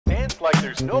dance like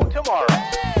there's no tomorrow.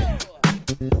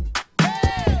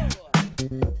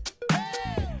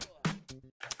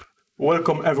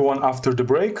 Welcome everyone after the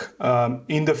break.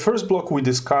 In the first block we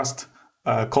discussed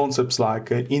concepts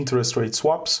like interest rate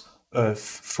swaps,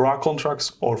 FRA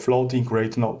contracts or floating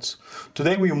rate notes.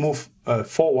 Today we move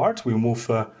forward. We move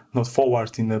not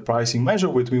forward in the pricing measure,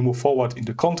 but we move forward in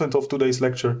the content of today's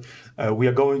lecture. We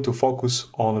are going to focus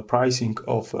on the pricing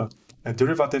of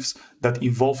derivatives that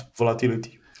involve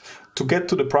volatility. To get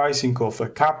to the pricing of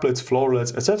caplets,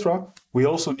 floorlets, etc., we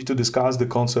also need to discuss the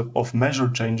concept of measure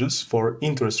changes for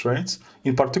interest rates.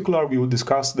 In particular, we will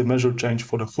discuss the measure change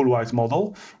for the Hulwide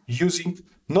model using,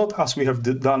 not as we have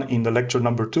done in the lecture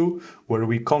number 2, where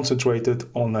we concentrated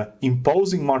on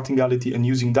imposing martingality and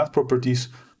using that properties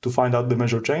to find out the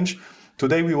measure change.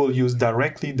 Today we will use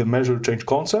directly the measure change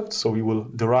concept, so we will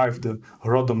derive the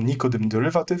Rodom-Nikodym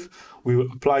derivative, we will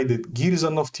apply the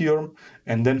Girzanov theorem,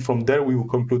 and then from there we will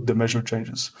conclude the measure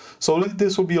changes. So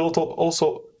this will be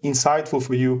also insightful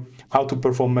for you how to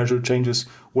perform measure changes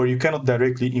where you cannot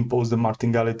directly impose the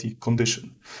martingality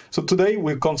condition. So today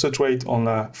we concentrate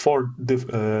on 4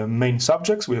 main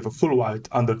subjects. We have a Hulwide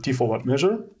under T-forward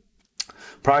measure,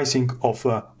 pricing of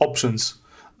options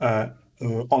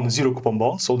on zero coupon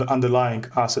bond, so the underlying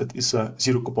asset is a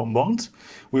zero coupon bond.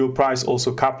 We will price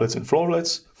also caplets and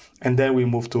floorlets, and then we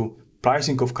move to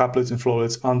pricing of caplets and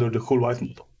floorlets under the Hulwide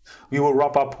model. We will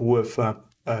wrap up with a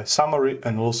summary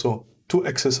and also 2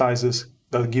 exercises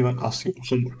that are given as your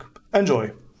homework.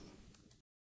 Enjoy!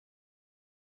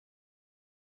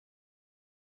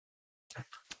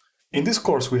 In this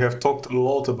course, we have talked a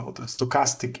lot about the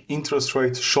stochastic interest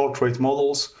rate, short rate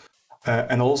models,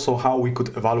 and also how we could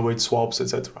evaluate swaps,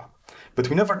 etc. But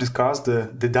we never discussed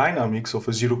the dynamics of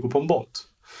a zero coupon bond.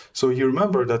 So you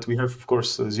remember that we have, of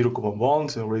course, a zero coupon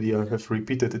bond. Already I have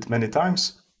repeated it many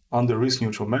times under risk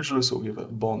neutral measure. So we have a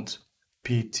bond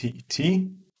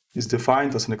PTT is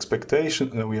defined as an expectation,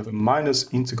 and then we have a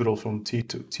minus integral from T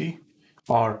to T,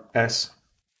 RS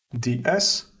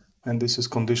ds, and this is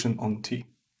condition on T.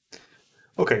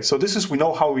 Okay, so this is, we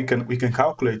know how we can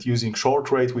calculate using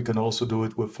short rate. We can also do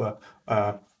it with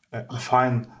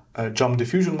affine jump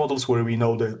diffusion models where we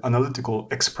know the analytical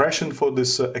expression for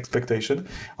this expectation.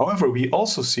 However, we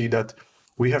also see that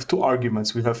we have 2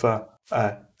 arguments. We have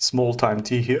a small time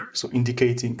t here, so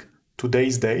indicating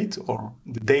today's date or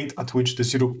the date at which the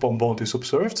zero coupon bond is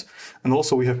observed, and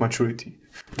also we have maturity.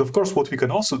 But of course, what we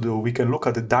can also do, we can look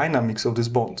at the dynamics of this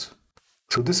bond.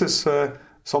 So this is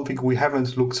something we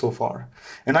haven't looked so far.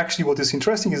 And actually what is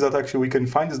interesting is that actually we can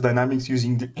find this dynamics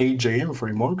using the HJM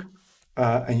framework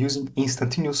and using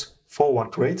instantaneous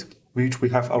forward rate, which we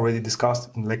have already discussed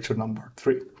in lecture number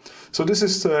 3. So this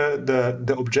is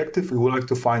the objective. We would like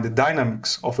to find the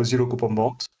dynamics of a zero coupon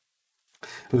bond.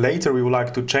 Later we would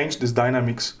like to change this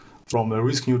dynamics from a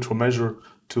risk neutral measure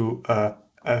to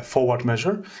a forward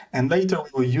measure, and later we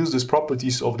will use these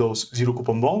properties of those zero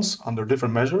coupon bonds under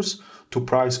different measures to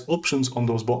price options on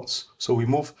those bonds. So we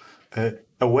move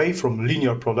away from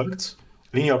linear products.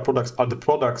 Linear products are the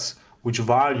products which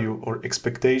value or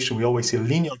expectation, we always say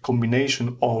linear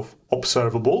combination of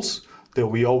observables, that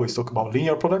we always talk about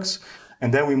linear products,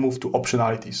 and then we move to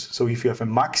optionalities. So if you have a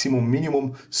maximum,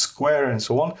 minimum, square, and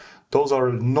so on, those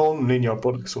are non-linear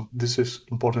products, so this is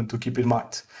important to keep in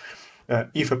mind.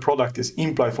 If a product is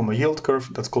implied from a yield curve,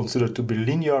 that's considered to be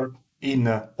linear in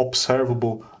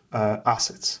observable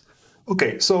assets.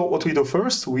 Okay, so what we do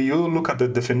first, we will look at the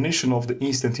definition of the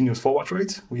instantaneous forward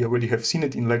rate. We already have seen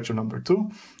it in lecture number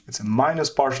 2. It's a minus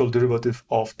partial derivative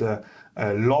of the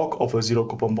log of a zero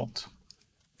coupon bond.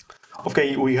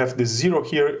 Okay, we have this 0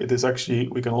 here. It is actually,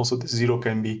 we can also, this 0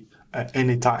 can be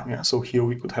any time. Yeah? So here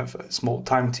we could have a small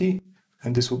time t,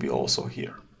 and this will be also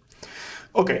here.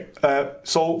 Okay,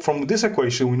 so from this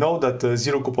equation, we know that the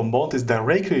zero coupon bond is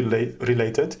directly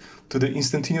related to the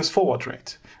instantaneous forward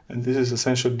rate. And this is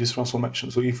essentially this transformation.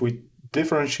 So if we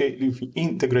differentiate, if we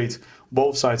integrate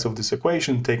both sides of this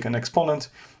equation, take an exponent,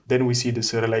 then we see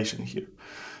this relation here.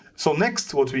 So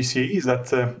next, what we see is that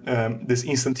this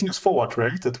instantaneous forward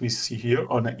rate that we see here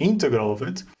on an integral of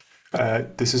it,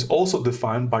 this is also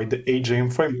defined by the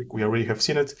HJM framework. We already have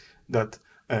seen it, that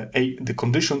the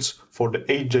conditions for the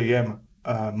HJM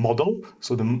model,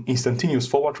 so the instantaneous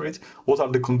forward rate, what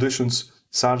are the conditions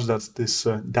such that this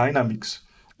dynamics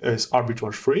is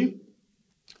arbitrage free?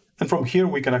 And from here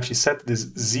we can actually set this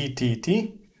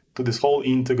ZTT to this whole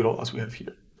integral as we have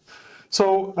here.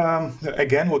 So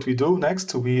again, what we do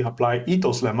next, we apply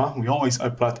Ito's lemma. We always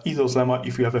apply Ito's lemma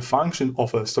if we have a function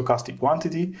of a stochastic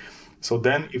quantity. So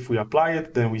then if we apply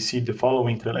it, then we see the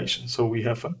following relation. So we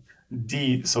have a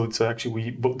D, so it's actually,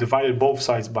 we divided both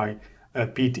sides by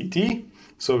PTT.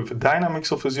 So with the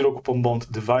dynamics of a zero coupon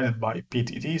bond divided by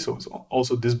PTT, so it's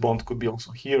also this bond could be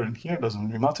also here and here, doesn't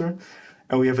really matter.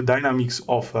 And we have a dynamics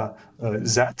of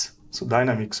Z, so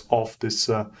dynamics of this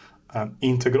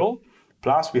integral,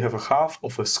 plus we have a half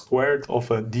of a squared of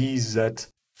a dz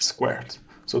squared.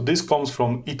 So this comes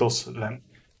from ethos lem.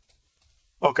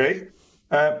 Okay,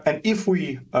 and if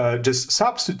we just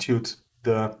substitute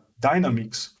the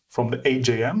dynamics from the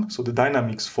HJM, so the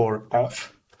dynamics for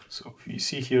F, so if you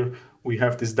see here, we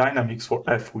have this dynamics for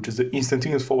F, which is the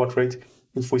instantaneous forward rate.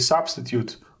 If we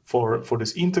substitute for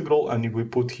this integral, and if we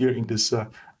put here in this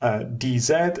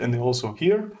dz and also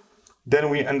here,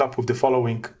 then we end up with the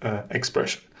following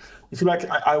expression. If you like,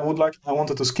 I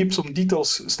wanted to skip some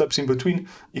steps in between.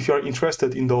 If you are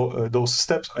interested in those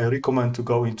steps, I recommend to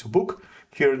go into book.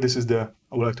 Here, this is I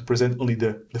would like to present only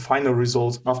the final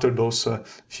results after those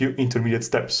few intermediate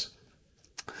steps.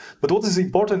 But what is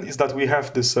important is that we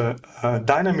have this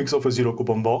dynamics of a zero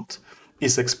coupon bond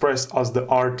is expressed as the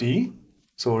RT.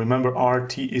 So remember,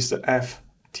 RT is the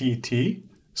FTT.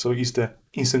 So it's the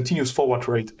instantaneous forward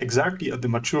rate exactly at the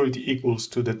maturity equals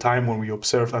to the time when we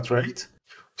observe that rate.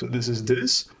 So this is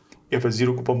this. We have a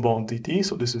zero coupon bond dt,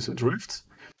 so this is a drift.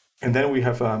 And then we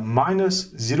have a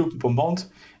minus zero coupon bond.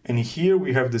 And here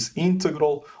we have this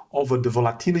integral over the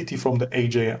volatility from the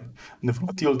HJM. And the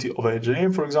volatility of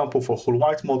HJM, for example, for whole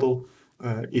white model,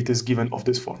 it is given of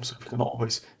this form. So we can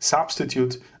always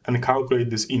substitute and calculate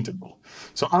this integral.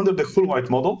 So under the whole white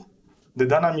model, the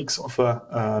dynamics of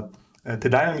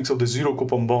the zero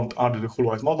coupon bond under the whole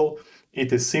white model,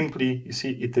 it is simply, you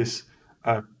see, it is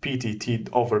PTT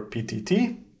over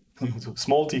PTT, so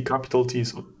small t, capital T,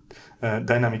 so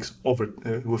dynamics over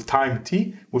with time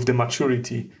t, with the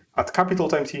maturity at capital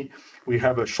time t. We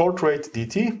have a short rate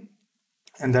dt,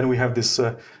 and then we have this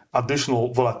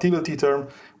additional volatility term,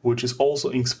 which is also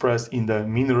expressed in the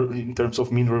in terms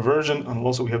of mean reversion, and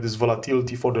also we have this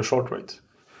volatility for the short rate.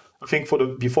 I think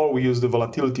before we use the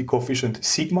volatility coefficient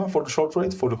sigma for the short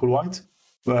rate for the whole white,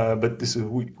 but this is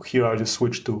here I just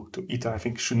switched to eta. I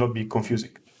think it should not be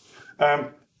confusing.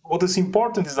 What is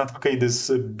important is that, okay, this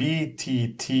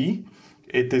BTT,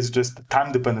 it is just a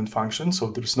time-dependent function, so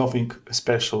there's nothing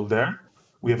special there.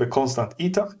 We have a constant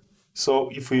eta. So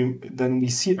if we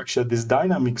see actually this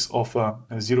dynamics of a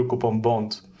zero coupon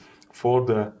bond for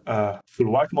the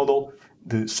full white model,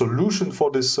 the solution for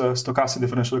this stochastic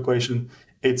differential equation,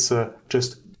 it's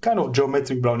just kind of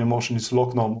geometric Brownian motion, it's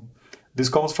log normal. This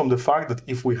comes from the fact that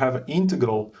if we have an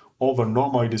integral over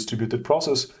normally distributed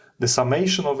process, the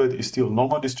summation of it is still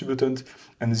normally distributed,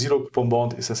 and the zero coupon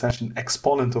bond is essentially an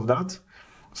exponent of that.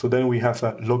 So then we have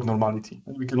a log normality.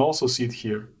 And we can also see it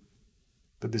here,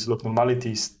 that this log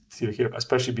normality is still here,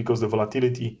 especially because the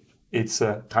volatility, it's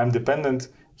time dependent.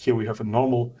 Here we have a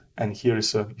normal, and here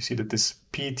is you see that this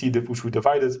PT, which we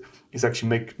divided, is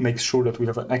actually makes sure that we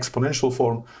have an exponential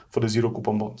form for the zero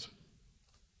coupon bond.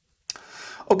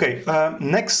 Okay,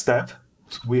 next step,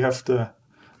 so we have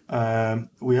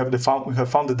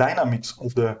found the dynamics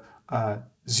of the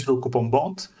zero coupon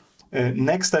bond.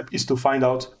 Next step is to find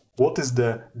out what is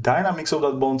the dynamics of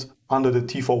that bond under the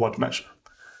T forward measure.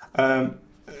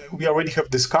 We already have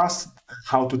discussed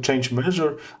how to change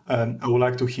measure. I would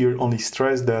like to here only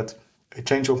stress that a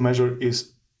change of measure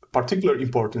is particularly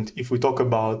important if we talk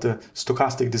about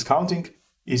stochastic discounting,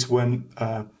 is when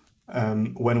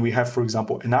we have, for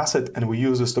example, an asset and we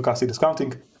use a stochastic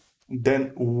discounting,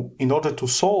 then in order to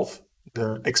solve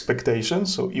the expectation,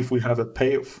 so if we have a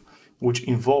payoff which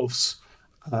involves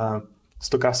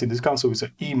stochastic discount, so it's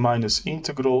an E minus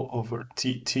integral over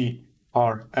TT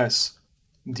RS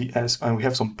ds, and we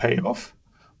have some payoff,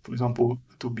 for example,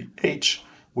 to be H,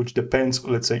 which depends,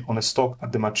 let's say, on a stock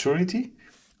at the maturity,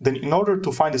 then in order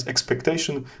to find this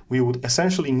expectation, we would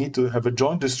essentially need to have a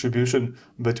joint distribution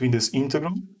between this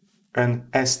integral and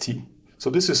ST. So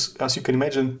this is, as you can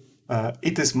imagine,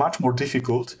 it is much more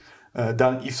difficult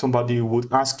than if somebody would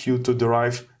ask you to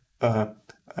derive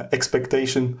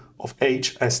expectation of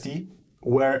H, ST,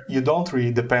 where you don't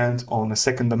really depend on a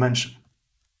second dimension.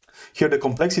 Here the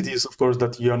complexity is, of course,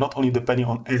 that you are not only depending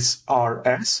on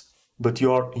SRS, but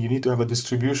you need to have a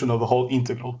distribution of a whole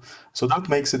integral. So that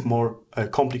makes it more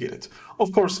complicated.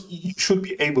 Of course, you should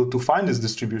be able to find this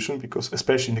distribution, because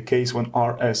especially in the case when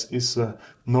RS is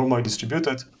normally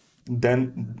distributed,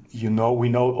 then we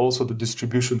know also the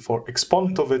distribution for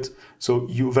exponent of it. So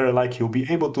you very likely you'll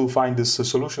be able to find this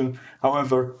solution.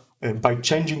 However, by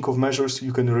changing of measures,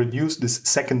 you can reduce this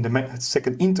second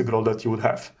integral that you would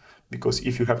have. Because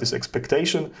if you have this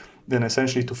expectation, then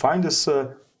essentially to find this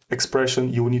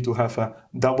expression, you will need to have a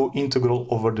double integral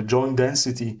over the joint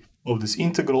density of this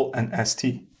integral and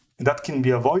ST. And that can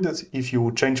be avoided if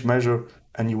you change measure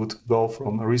and you would go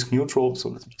from a risk neutral, so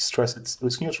let me stress it's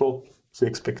risk neutral, to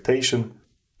expectation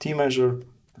T measure.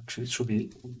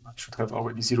 Actually, I should have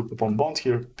already zero coupon bond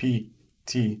here, P,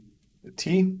 T,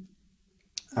 T,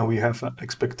 and we have an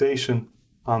expectation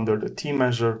under the T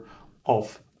measure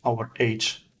of our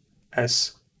H,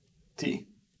 S, T.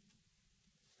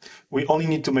 We only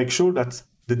need to make sure that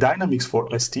the dynamics for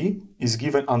ST is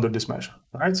given under this measure,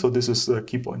 right? So this is the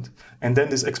key point. And then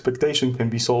this expectation can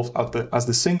be solved as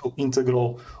the single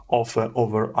integral of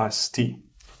over ST.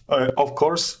 Of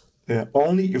course,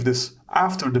 only if this,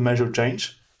 after the measure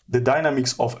change, the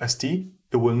dynamics of ST,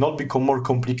 it will not become more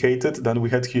complicated than we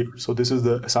had here. So this is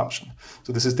the assumption.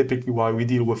 So this is typically why we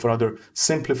deal with rather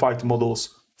simplified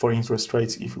models for interest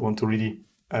rates if we want to really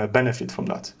benefit from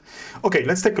that. Okay,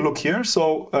 let's take a look here.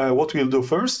 So what we'll do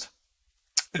first,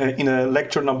 in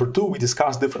lecture number 2, we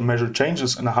discussed different measure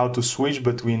changes and how to switch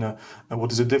between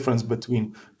what is the difference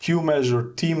between Q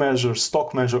measure, T measure,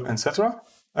 stock measure, etc.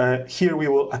 Here we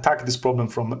will attack this problem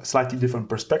from a slightly different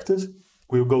perspective.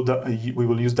 We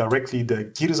will use directly the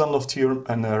Grzelak theorem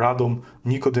and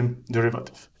Radon-Nikodym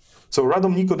derivative. So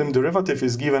Radon-Nikodym derivative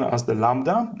is given as the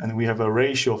lambda, and we have a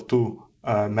ratio of two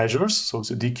measures, so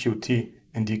it's a dqt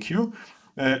and dq.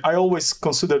 I always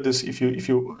consider this, if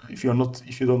you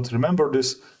don't remember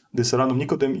this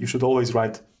Radon-Nikodym, you should always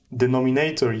write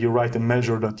denominator. You write a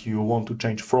measure that you want to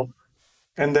change from,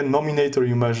 and then nominator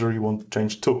you measure you want to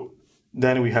change to.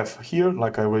 Then we have here,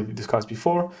 like I already discussed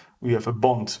before, we have a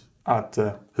bond at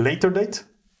a later date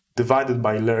divided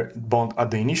by bond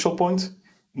at the initial point.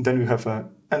 Then we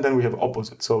have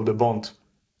opposite, so the bond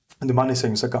and the money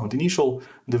savings account initial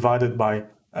divided by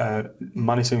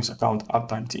money savings account at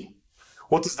time t.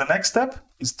 What is the next step?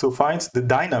 Is to find the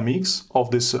dynamics of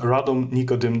this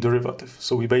Radon-Nikodym derivative.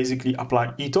 So we basically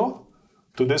apply Ito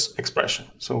to this expression.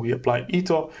 So we apply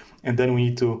Ito, and then we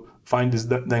need to find this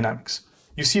dynamics.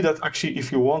 You see that actually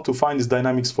if you want to find this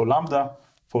dynamics for lambda,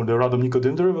 for the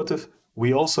Radon-Nikodym derivative,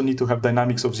 we also need to have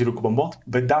dynamics of zero coupon bond,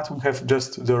 but that we have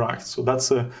just derived. So that's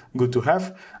good to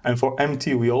have. And for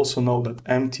MT, we also know that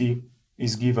MT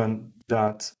is given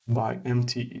that by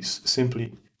MT is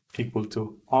simply equal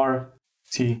to R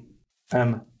T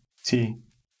M T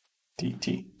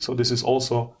dt. So this is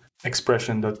also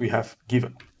expression that we have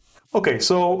given. Okay,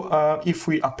 so if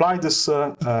we apply this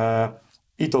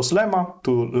Ito's lemma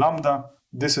to lambda,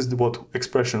 this is what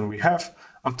expression we have.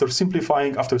 After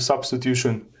simplifying, after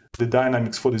substitution, the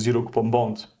dynamics for the zero coupon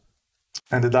bond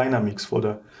and the dynamics for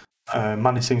the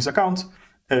money savings account,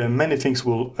 many things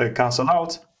will cancel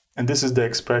out, and this is the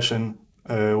expression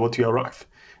what we arrive.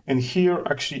 And here,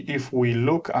 actually, if we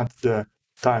look at the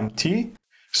time t,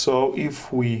 so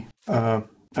if we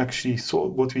so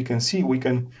what we can see,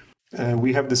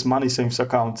 we have this money savings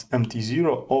account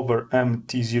MT0 over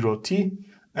MT0t,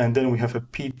 and then we have a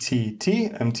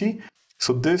PTT MT.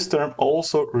 So this term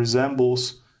also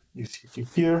resembles, you see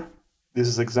here, this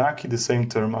is exactly the same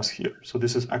term as here. So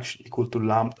this is actually equal to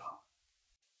lambda.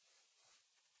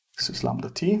 This is lambda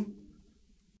t.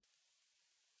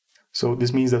 So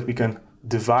this means that we can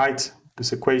divide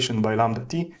this equation by lambda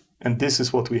t, and this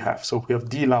is what we have. So we have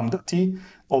d lambda t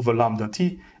over lambda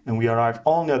t, and we arrive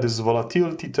only at this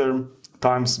volatility term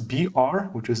times br,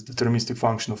 which is the deterministic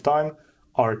function of time,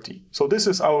 rt. So this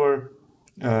is our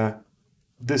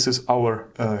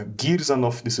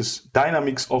Grzelak, this is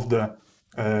dynamics of the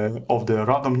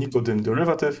Radon-Nikodym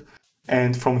derivative,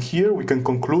 and from here we can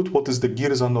conclude what is the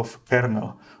Grzelak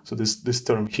kernel. So this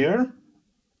term here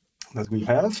that we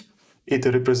have, it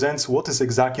represents what is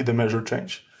exactly the measure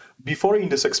change. Before, in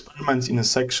this experiment,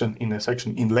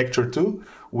 in lecture 2,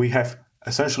 we have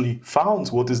essentially found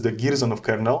what is the Grzelak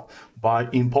kernel by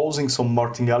imposing some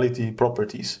martingality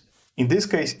properties. In this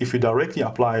case, if we directly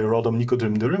apply a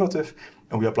Radon-Nikodym derivative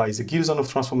and we apply the Grzelak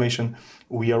transformation,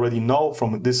 we already know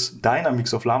from this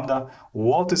dynamics of lambda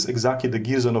what is exactly the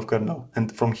Grzelak kernel.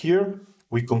 And from here,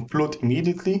 we conclude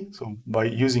immediately, so by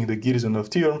using the Grzelak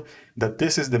theorem, that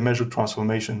this is the measure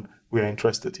transformation we are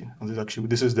interested in. And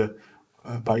this is the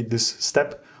by this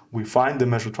step, we find the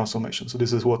measure transformation. So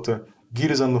this is what the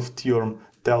Grzelak theorem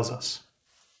tells us.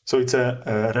 So it's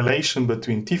a relation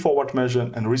between t-forward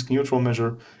measure and risk-neutral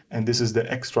measure, and this is the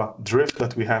extra drift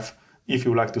that we have if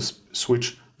you like to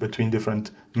switch between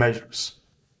different measures.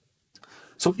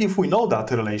 So if we know that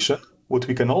relation, what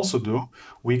we can also do,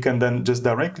 we can then just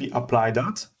directly apply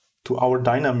that to our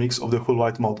dynamics of the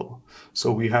Hull-White model.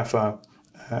 So we have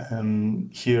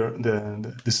here,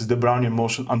 this is the Brownian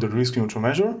motion under risk-neutral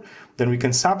measure. Then we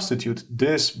can substitute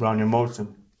this Brownian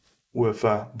motion with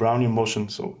Brownian motion,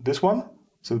 so this one.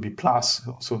 So it'll be plus,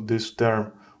 so this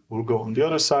term will go on the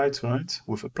other side, right,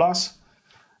 with a plus.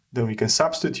 Then we can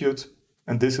substitute,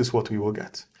 and this is what we will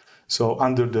get. So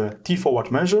under the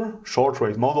t-forward measure, short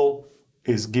rate model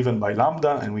is given by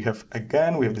lambda, and we have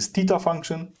this theta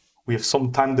function. We have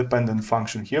some time-dependent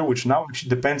function here, which now actually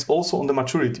depends also on the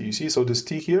maturity. You see, so this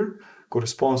t here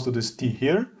corresponds to this t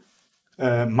here,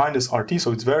 minus RT,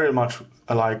 so it's very much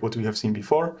alike what we have seen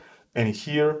before. And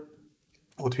here,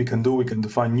 what we can do, we can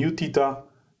define new theta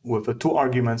with two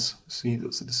arguments. See,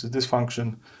 this is this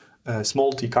function,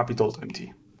 small t, capital time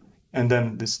t. And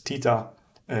then this theta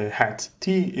hat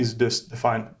t is just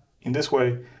defined in this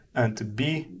way, and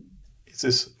b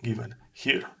is given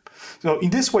here. So in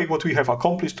this way, what we have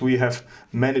accomplished, we have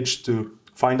managed to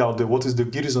find out what is the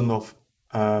Grzelak of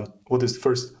what is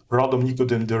first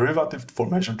Radom-Nikodym derivative for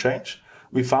measure change.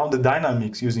 We found the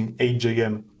dynamics using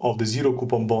HJM of the zero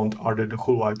coupon bond under the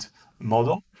Hulweit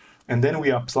model. And then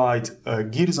we applied a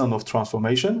Grzelak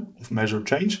transformation of measure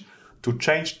change to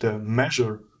change the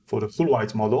measure for the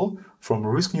Hulweit model from a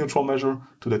risk-neutral measure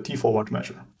to the t-forward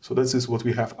measure. So this is what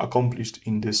we have accomplished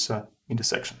in this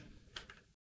section.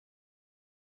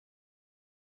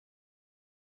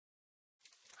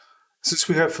 Since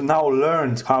we have now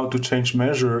learned how to change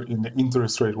measure in the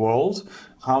interest rate world,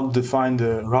 how to define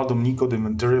the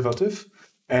Radom-Nikodym derivative,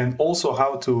 and also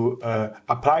how to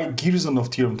apply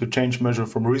Grzelak theorem to change measure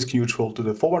from risk neutral to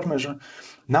the forward measure,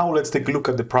 now let's take a look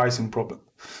at the pricing problem.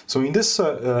 So in this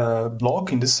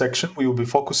block, in this section, we will be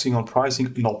focusing on pricing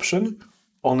an option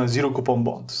on a zero coupon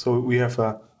bond. So we have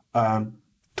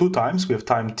two times, we have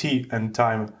time t and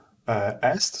time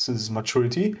s, so this is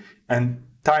maturity, and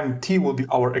time t will be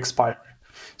our expiry.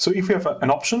 So if we have an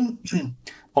option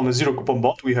on a zero coupon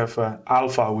bond, we have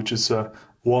alpha, which is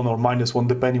 1 or -1,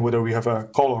 depending whether we have a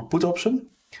call or put option.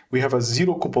 We have a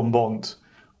zero coupon bond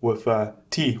with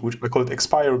t, which I call it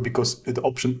expire because the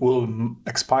option will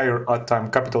expire at time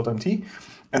capital time t.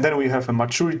 And then we have a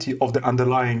maturity of the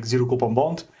underlying zero coupon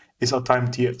bond is at time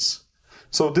ts.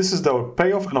 So this is the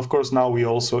payoff. And of course, now we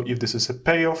also, if this is a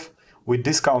payoff, we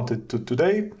discount it to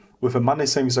today with a money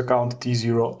savings account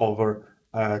t0 over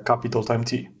capital time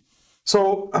t.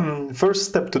 So first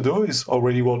step to do is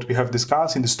already what we have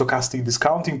discussed in the stochastic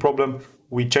discounting problem.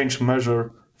 We change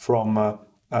measure from,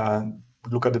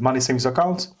 look at the money savings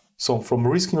account. So from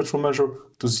risk neutral measure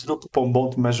to zero coupon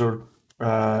bond measure,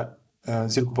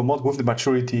 zero coupon bond with the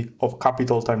maturity of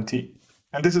capital time t.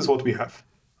 And this is what we have.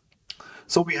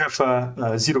 So we have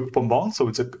a zero coupon bond, so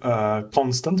it's a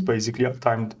constant basically at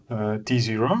time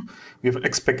t0. We have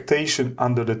expectation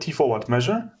under the t-forward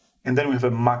measure, and then we have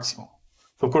a maximum.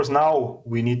 So of course now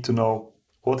we need to know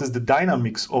what is the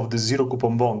dynamics of the zero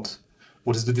coupon bond,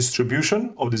 what is the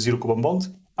distribution of the zero coupon bond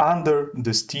under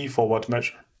this t-forward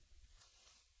measure.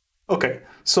 Okay,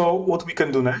 so what we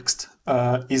can do next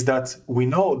is that we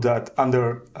know that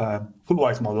under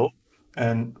Hulweit model,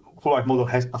 and Hulweit model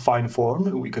has a fine form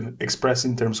we can express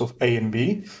in terms of A and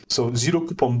B. So zero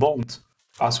coupon bond,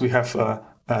 as we have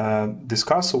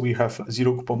discussed, so we have a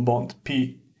zero coupon bond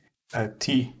P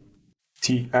T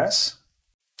T S.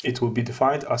 It will be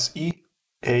defined as E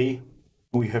A.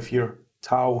 We have here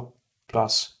tau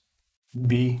plus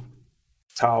B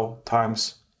tau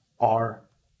times R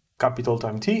capital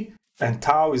time T, and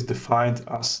tau is defined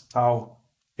as tau.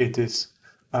 It is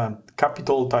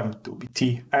capital time to be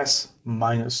Ts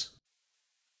minus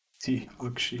T.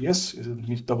 Actually, yes, we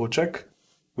need to double check.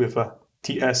 We have a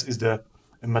Ts is the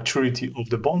maturity of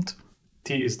the bond,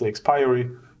 T is the expiry,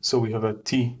 so we have a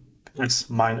Ts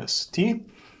minus T.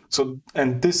 So,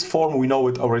 and this form, we know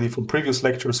it already from previous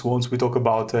lectures once we talk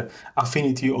about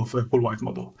affinity of a Hulweit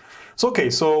model. So, okay,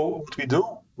 so what we do,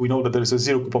 we know that there is a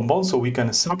zero coupon bond, so we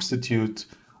can substitute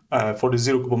for the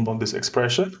zero coupon bond this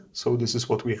expression. So this is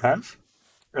what we have.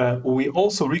 We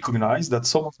also recognize that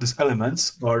some of these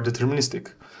elements are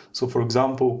deterministic. So for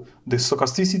example, the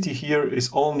stochasticity here is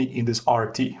only in this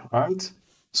RT, right?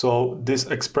 So this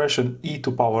expression e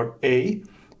to power a,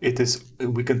 it is,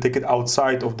 we can take it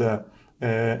outside of the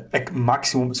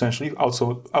maximum, essentially,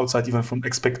 also outside even from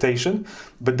expectation.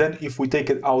 But then if we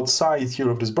take it outside here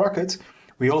of this bracket,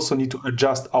 we also need to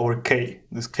adjust our k.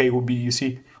 This k will be, you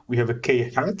see, we have a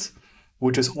k hat,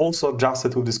 which is also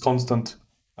adjusted with this constant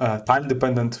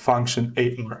time-dependent function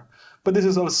AR. But this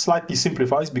is all slightly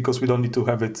simplified because we don't need to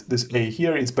have it, this A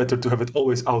here. It's better to have it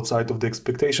always outside of the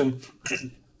expectation.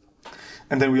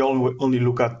 And then we only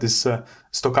look at this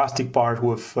stochastic part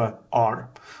with R.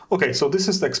 Okay, so this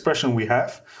is the expression we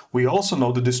have. We also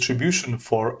know the distribution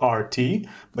for RT,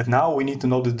 but now we need to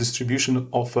know the distribution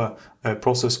of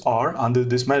process R under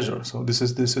this measure. So this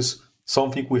is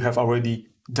something we have already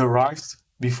derived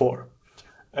before.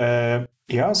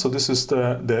 Yeah, so this is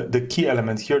the key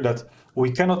element here, that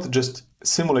we cannot just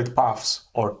simulate paths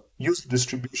or use the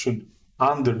distribution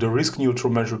under the risk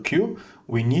neutral measure Q,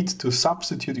 we need to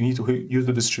substitute, we need to use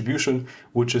the distribution,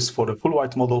 which is for the full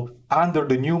white model, under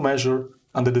the new measure,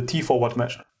 under the T forward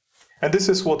measure. And this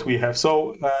is what we have.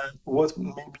 So what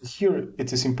maybe here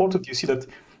it is important, you see that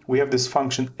we have this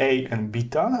function A and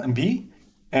beta and B,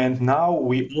 and now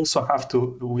we also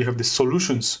we have the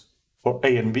solutions for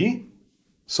A and B.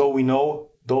 So we know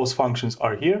those functions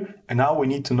are here, and now we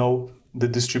need to know the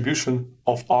distribution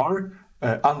of R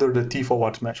under the T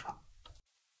forward measure.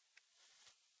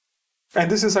 And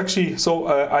this is actually, so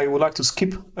I would like to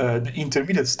skip the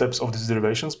intermediate steps of these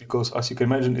derivations, because as you can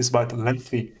imagine, it's quite a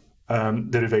lengthy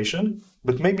derivation.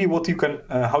 But maybe what you can,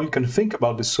 how you can think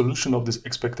about the solution of this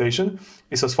expectation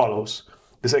is as follows.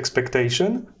 This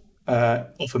expectation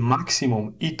of a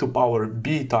maximum e to power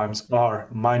b times r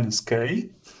minus k,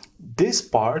 this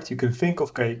part you can think of,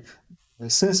 okay,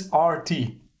 since RT,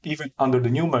 even under the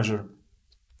new measure,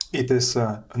 it is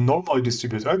normally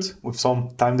distributed with some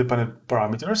time-dependent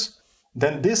parameters,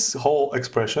 then this whole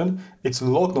expression, it's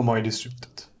log-normally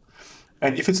distributed.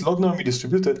 And if it's log-normally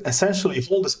distributed, essentially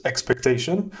all this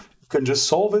expectation, you can just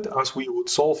solve it as we would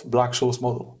solve Black-Scholes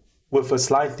model, with a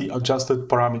slightly adjusted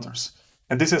parameters.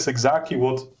 And this is exactly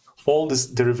what all this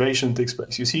derivation takes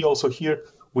place. You see also here,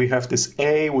 we have this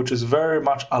A, which is very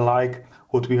much alike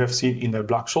what we have seen in the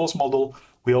Black-Scholes model.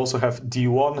 We also have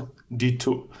D1,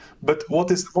 D2. But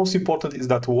what is most important is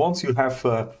that once you have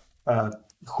a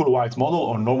Hull-White model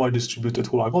or normally distributed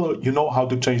Hull-White model, you know how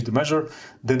to change the measure.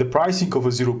 Then the pricing of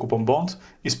a zero coupon bond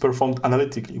is performed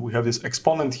analytically. We have this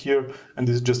exponent here, and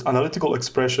this is just analytical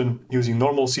expression using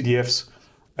normal CDFs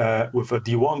with a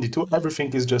D1, D2.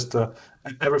 Everything is just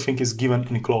everything is given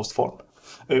in closed form.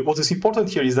 What is important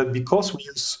here is that because we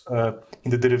use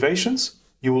in the derivations,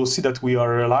 you will see that we are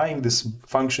relying this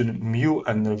function mu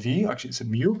and v, actually it's a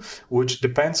mu, which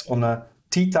depends on a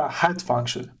theta hat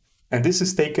function. And this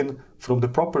is taken from the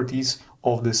properties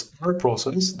of this R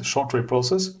process, the short rate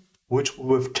process, which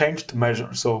we've changed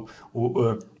measure. So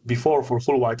before for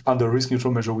full white under risk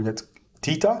neutral measure, we had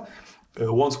theta.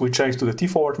 Once we change to the T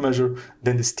forward measure,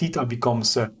 then this theta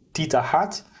becomes theta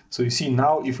hat. So you see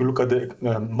now, if you look at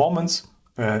the moments,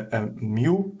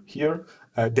 mu here,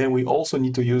 then we also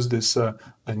need to use this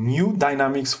new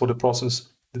dynamics for the process,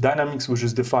 the dynamics which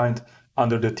is defined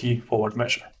under the T forward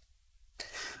measure.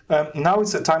 Now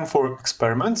it's a time for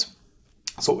experiment.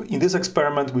 So in this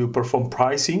experiment, we will perform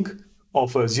pricing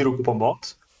of a zero coupon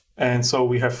bond. And so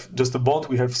we have just a bond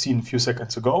we have seen a few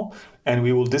seconds ago, and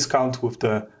we will discount with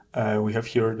the, we have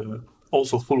here the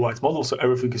also full white model, so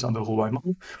everything is under full white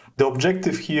model. The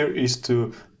objective here is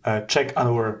to check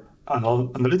our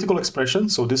analytical expression.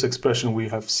 So this expression we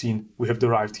have seen, we have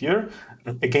derived here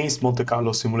against Monte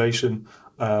Carlo simulation,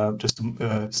 just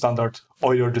standard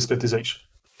Euler discretization.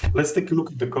 Let's take a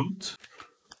look at the code.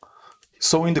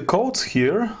 So in the code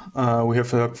here, we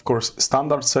have, of course,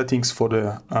 standard settings for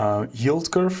the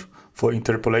yield curve for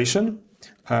interpolation.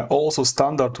 Also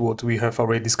standard what we have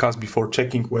already discussed before,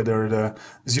 checking whether the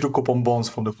zero coupon bonds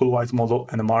from the full white model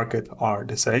and the market are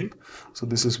the same. So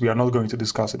this is, we are not going to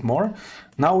discuss it more.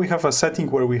 Now we have a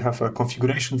setting where we have a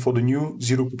configuration for the new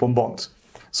zero coupon bond.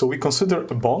 So we consider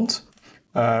a bond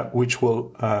which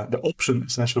will, the option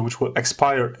essentially, which will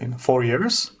expire in 4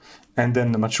 years, and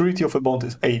then the maturity of a bond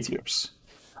is 8 years.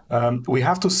 We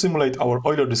have to simulate our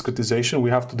Euler discretization. We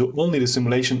have to do only the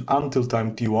simulation until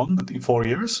time t1, in 4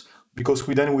 years, because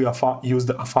we use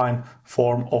the affine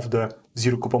form of the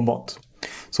zero coupon bond.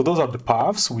 So those are the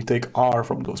paths. We take R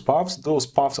from those paths. Those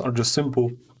paths are just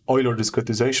simple Euler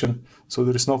discretization, so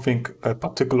there is nothing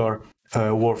particular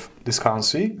worth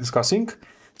discussing.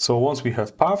 So once we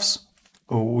have paths,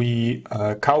 we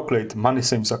calculate money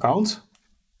savings account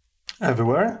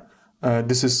everywhere.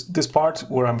 This part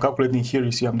where I'm calculating here,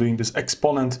 you see I'm doing this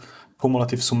exponent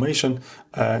cumulative summation.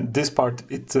 This part,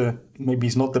 it maybe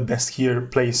is not the best here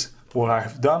place what I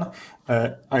have done.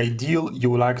 Ideal, you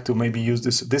would like to maybe use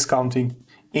this discounting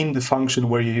in the function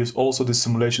where you use also the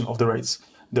simulation of the rates.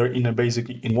 They're in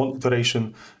basically in one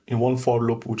iteration, in one for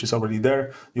loop, which is already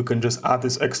there. You can just add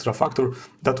this extra factor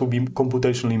that will be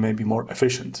computationally maybe more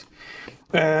efficient.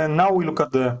 And now we look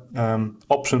at the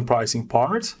option pricing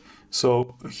part.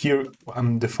 So here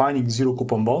I'm defining zero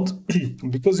coupon bond.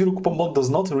 Because zero coupon bond does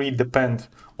not really depend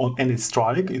on any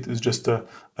strike, it is just a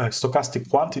stochastic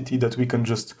quantity that we can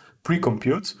just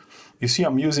pre-compute. You see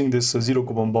I'm using this zero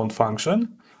coupon bond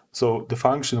function. So the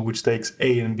function which takes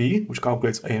A and B, which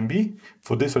calculates A and B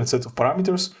for different sets of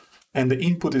parameters. And the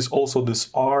input is also this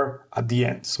R at the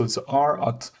end. So it's R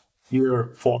at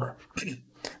year 4.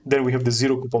 Then we have the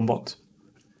zero coupon bond.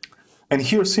 And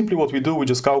here, simply what we do, we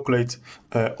just calculate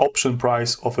option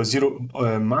price of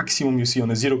a maximum you see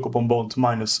on a zero coupon bond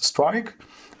minus strike.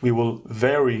 We will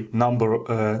vary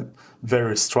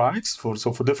various strikes.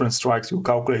 So for different strikes, you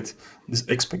calculate this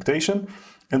expectation.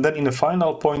 And then in the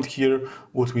final point here,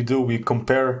 what we do, we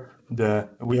compare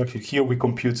we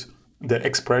compute the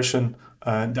expression,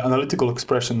 the analytical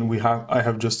expression I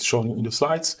have just shown you in the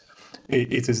slides.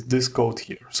 It is this code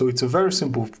here. So it's a very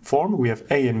simple form. We have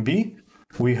A and B.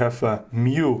 We have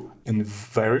mu and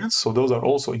variance. So those are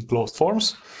also in closed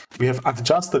forms. We have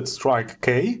adjusted strike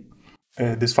K,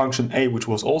 this function A, which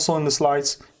was also in the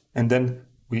slides. And then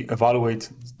we evaluate,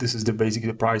 this is basically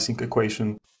the pricing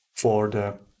equation for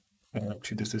the,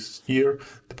 actually this is here,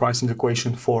 the pricing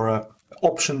equation for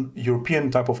option,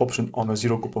 European type of option on a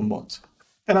zero coupon bond.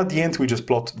 And at the end, we just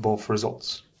plot both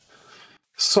results.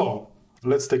 So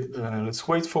let's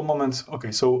wait for a moment.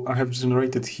 Okay, so I have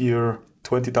generated here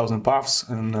 20,000 paths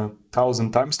and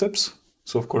 1,000 time steps.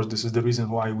 So of course, this is the reason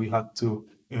why we had to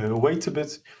wait a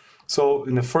bit. So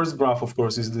in the first graph, of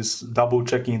course, is this double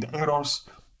checking the errors.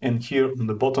 And here on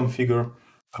the bottom figure,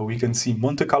 we can see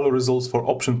Monte Carlo results for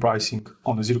option pricing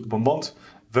on a zero coupon bond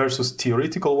versus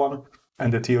theoretical one.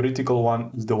 And the theoretical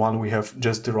one is the one we have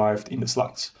just derived in the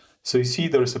slides. So you see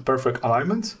there is a perfect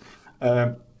alignment.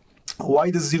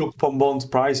 Why the zero coupon bond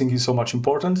pricing is so much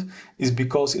important is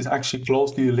because it's actually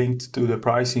closely linked to the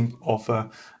pricing of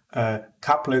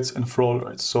Caplets and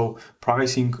Floorlets. So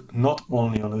pricing not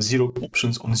only on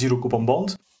options on zero coupon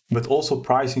bond, but also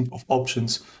pricing of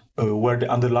options where the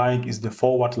underlying is the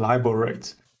forward LIBOR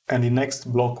rate. And in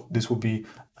next block, this will be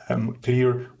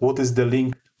clear what is the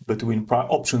link between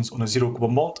options on a zero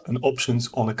coupon bond and options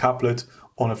on a Caplet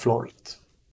on a Floorlet.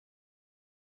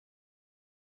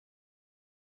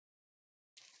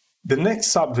 The next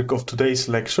subject of today's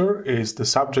lecture is the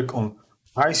subject on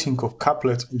pricing of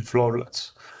Caplets and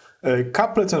Floorlets.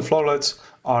 Caplets and Floorlets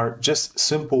are just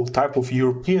simple type of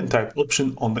European type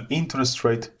option on the interest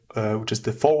rate, which is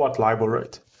the forward LIBOR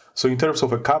rate. So in terms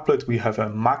of a Caplet, we have a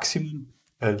maximum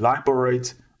LIBOR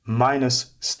rate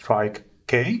minus strike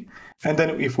K. And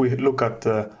then if we look at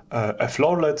a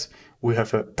Floorlet, we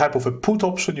have a type of a put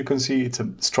option. You can see it's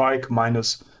a strike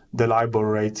minus the LIBOR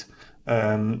rate.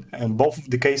 And both of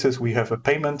the cases we have a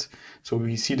payment. So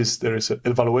we see this, there is an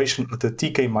evaluation at the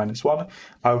TK minus 1.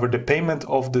 However, the payment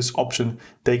of this option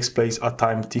takes place at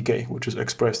time TK, which is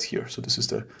expressed here. So this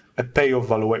is a payoff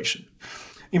valuation.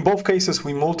 In both cases,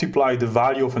 we multiply the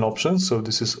value of an option. So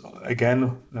this is,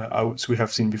 again, as we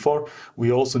have seen before,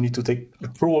 we also need to take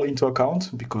accrual into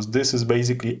account because this is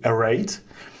basically a rate.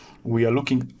 We are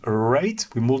looking at a rate,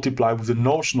 we multiply with the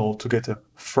notional to get a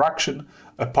fraction,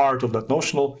 a part of that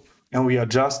notional, and we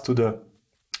adjust to the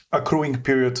accruing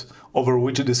period over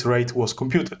which this rate was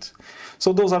computed.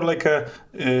 So those are like,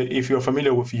 if you're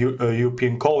familiar with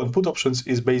European call and put options,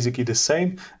 is basically the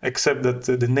same, except that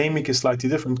the naming is slightly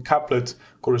different. Caplet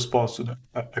corresponds to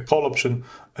a call option,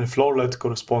 and Floorlet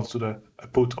corresponds to the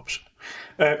put option.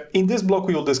 In this block,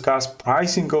 we will discuss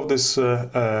pricing of this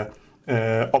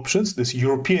options, this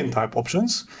European type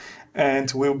options,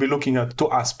 and we'll be looking at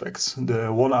two aspects.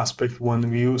 The one aspect once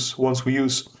we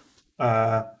use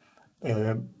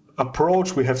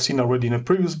approach we have seen already in a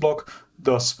previous block,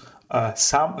 thus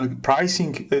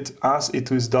pricing it as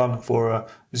it is done for a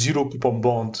zero coupon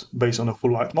bond based on a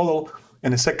full life model.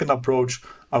 And the second approach,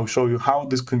 I will show you how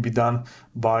this can be done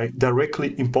by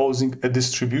directly imposing a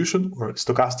distribution or a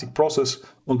stochastic process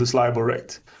on this LIBOR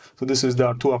rate. So this is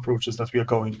the two approaches that we are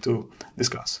going to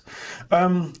discuss.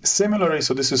 Similarly,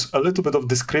 so this is a little bit of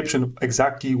description of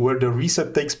exactly where the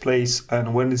reset takes place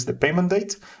and when is the payment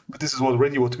date. But this is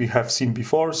already what we have seen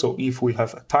before. So if we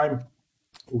have a time,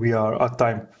 we are at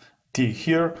time t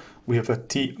here. We have a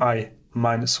ti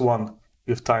minus 1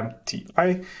 with time ti.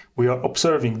 We are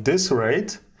observing this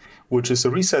rate, which is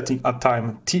resetting at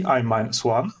time ti minus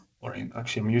 1, or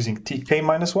actually I'm using tk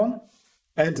minus 1.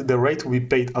 And the rate will be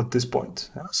paid at this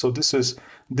point. So this is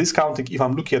discounting. If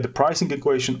I'm looking at the pricing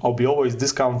equation, I'll be always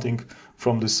discounting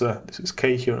from this. This is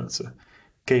k here. It's a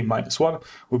k minus 1.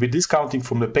 We'll be discounting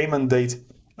from the payment date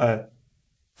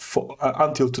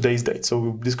until today's date. So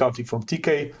we'll be discounting from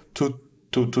tk to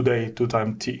today to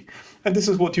time t. And this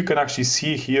is what you can actually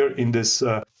see here in this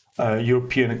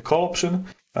European call option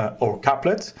or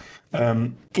Caplet.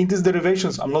 In these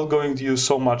derivations, I'm not going to use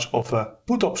so much of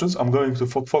put options. I'm going to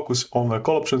focus on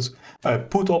call options.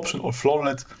 Put option or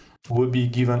Floorlet will be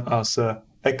given as a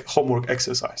homework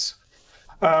exercise.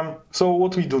 So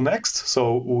what we do next?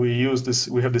 So we use this.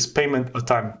 We have this payment at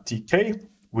time tk.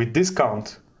 We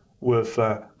discount with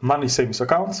money savings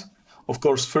account. of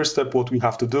course, first step, what we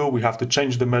have to do, we have to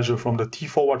change the measure from the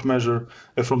t-forward measure,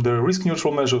 from the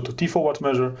risk-neutral measure to t-forward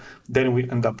measure. Then we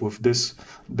end up with this,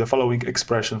 the following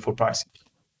expression for pricing.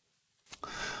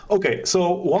 Okay, so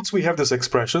once we have this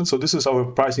expression, so this is our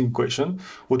pricing equation,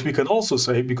 what we can also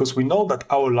say, because we know that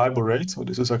our LIBOR rate, so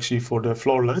this is actually for the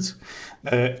floorlet,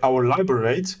 our LIBOR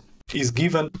rate is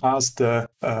given as the,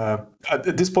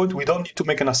 at this point, we don't need to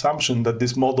make an assumption that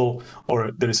this model,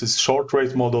 or there is a short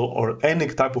rate model, or any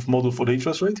type of model for the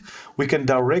interest rate. We can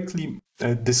directly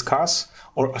discuss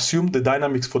or assume the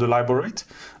dynamics for the LIBOR rate,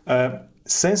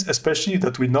 since especially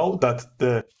that we know that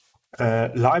the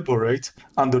LIBOR rate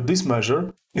under this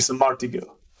measure is a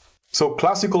martingale. So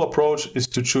classical approach is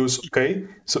to choose, okay,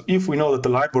 so if we know that the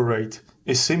LIBOR rate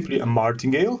is simply a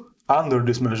martingale under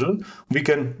this measure, we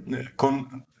can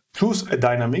choose a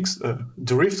dynamics,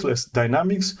 driftless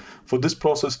dynamics for this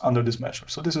process under this measure.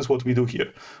 So this is what we do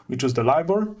here. We choose the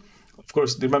LIBOR. Of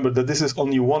course, remember that this is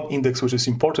only one index which is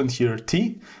important here,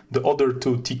 T. The other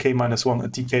two, TK-1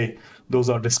 and TK, those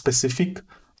are the specific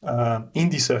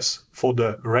indices for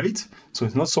the rate. So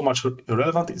it's not so much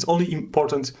relevant. It's only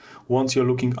important once you're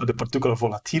looking at the particular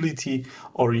volatility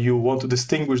or you want to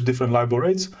distinguish different LIBOR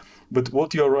rates. But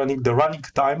what you're running, the running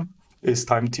time is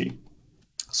time T.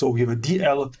 So we have a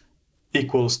DL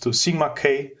equals to sigma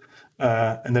K,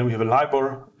 and then we have a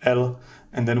LIBOR L,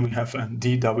 and then we have a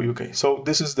DWK. So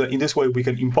this is in this way we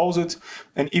can impose it.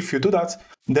 And if you do that,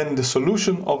 then the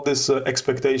solution of this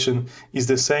expectation is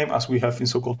the same as we have in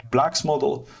so-called Black's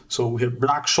model. So we have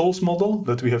Black-Scholes model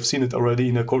that we have seen it already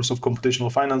in the course of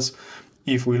computational finance.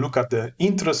 If we look at the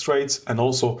interest rates and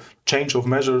also change of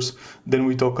measures, then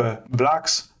we talk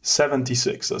Black's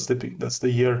 76. That's the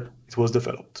year it was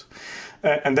developed.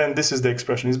 And then this is the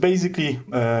expression. It's basically,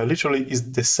 literally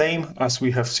is the same as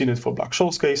we have seen it for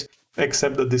Black-Scholes case,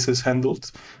 except that this is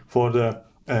handled for the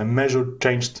measure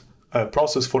changed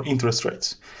process for interest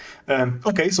rates.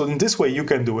 Okay, so in this way you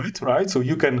can do it, right? So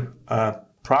you can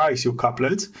price your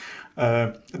couplet.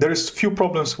 There is few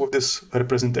problems with this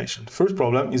representation. First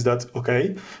problem is that,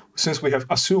 okay, since we have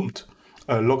assumed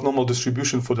log normal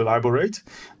distribution for the LIBOR rate,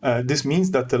 this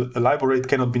means that the LIBOR rate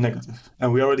cannot be negative,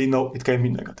 and we already know it can be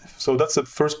negative. So that's the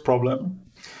first problem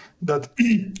that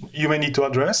you may need to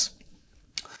address.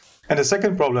 And the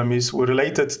second problem is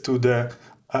related to the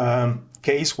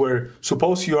case where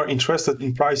suppose you are interested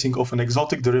in pricing of an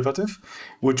exotic derivative,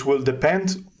 which will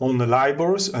depend on the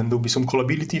LIBORs, and there'll be some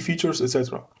callability features,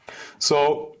 etc.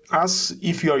 So as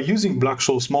if you are using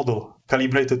Black-Scholes model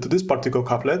calibrated to this particular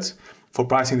couplet, for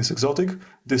pricing this exotic,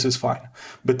 this is fine.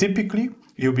 But typically,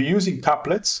 you'll be using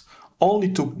couplets only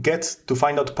to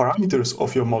find out parameters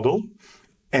of your model,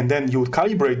 and then you would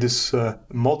calibrate this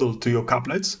model to your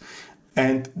couplets,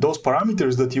 and those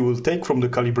parameters that you will take from the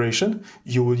calibration,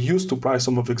 you will use to price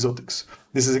some of exotics.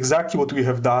 This is exactly what we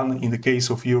have done in the case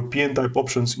of European type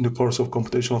options in the course of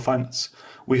computational finance.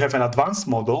 We have an advanced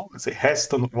model, let's say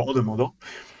Heston or other model.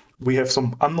 We have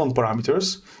some unknown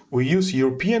parameters. We use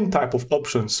European type of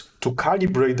options to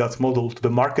calibrate that model to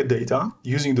the market data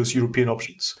using those European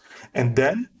options. And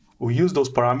then we use those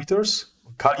parameters,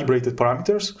 calibrated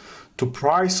parameters, to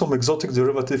price some exotic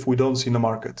derivative we don't see in the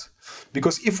market.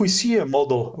 Because if we see a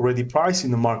model already priced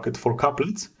in the market for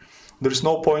couplets, there's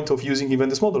no point of using even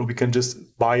this model. We can just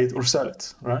buy it or sell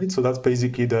it, right? So that's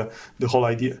basically the whole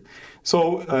idea.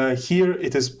 So here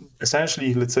it is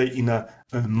essentially, let's say, in a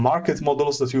market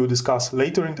models that we will discuss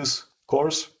later in this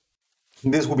course.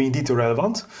 This will be indeed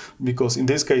relevant, because in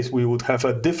this case, we would have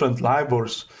a different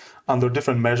LIBORs under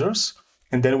different measures.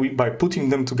 And then by putting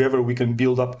them together, we can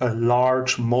build up a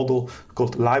large model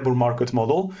called LIBOR market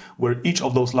model, where each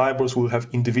of those LIBORs will have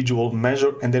individual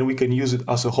measure, and then we can use it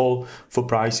as a whole for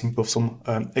pricing of some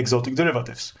exotic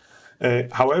derivatives.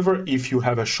 However, if you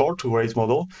have a short rate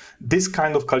model, this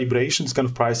kind of calibration, this kind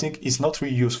of pricing is not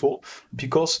really useful,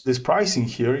 because this pricing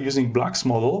here using Black's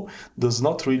model does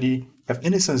not really have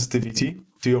any sensitivity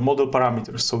to your model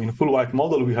parameters. So in a full white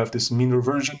model, we have this mean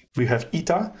reversion, we have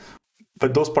eta,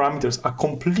 but those parameters are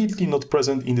completely not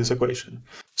present in this equation.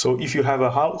 So if you have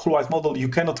a full white model, you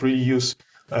cannot really use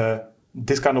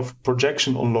this kind of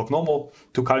projection on log normal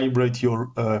to calibrate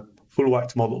your full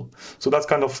white model. So that's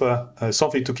kind of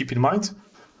something to keep in mind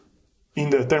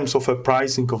in the terms of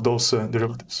pricing of those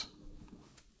derivatives.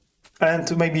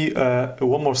 And maybe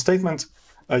one more statement,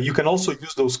 you can also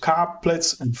use those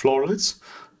caplets and floorlets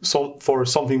for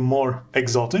something more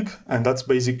exotic, and that's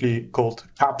basically called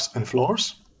caps and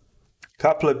floors.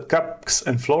 Caps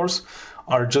and floors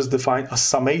are just defined as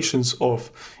summations of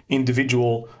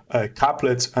individual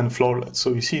caplets and floorlets.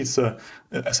 So you see it's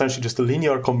essentially just a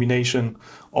linear combination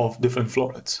of different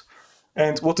floorlets.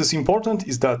 And what is important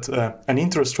is that an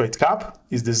interest rate cap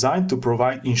is designed to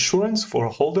provide insurance for a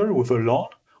holder with a loan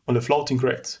on the floating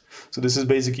rate. So this is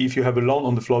basically if you have a loan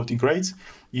on the floating rate,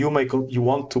 you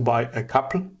want to buy a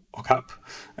cap,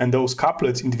 and those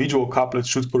caplets, individual caplets,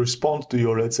 should correspond to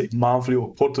your, let's say, monthly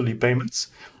or quarterly payments.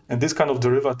 And this kind of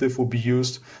derivative will be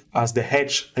used as the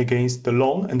hedge against the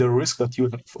loan and the risk that you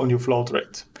have on your float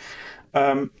rate.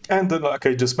 And then, like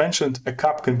I just mentioned, a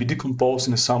cap can be decomposed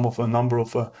in the sum of a number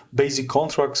of basic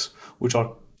contracts, which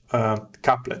are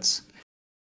caplets.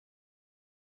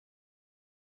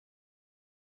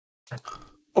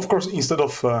 Of course, instead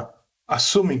of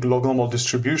assuming log normal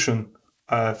distribution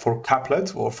for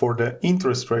caplet or for the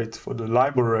interest rate, for the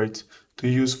LIBOR rate to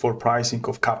use for pricing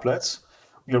of caplets,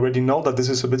 we already know that this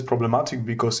is a bit problematic,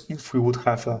 because if we would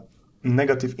have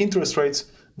negative interest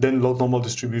rates, then log normal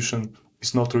distribution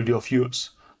is not really of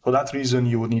use. For that reason,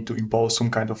 you would need to impose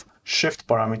some kind of shift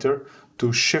parameter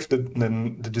to shift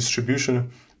the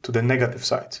distribution to the negative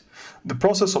side. The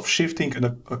process of shifting and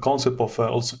a concept of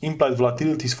also implied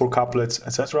volatilities for caplets,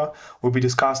 etc., will be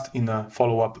discussed in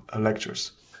follow-up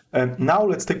lectures. And now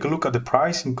let's take a look at the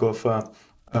pricing of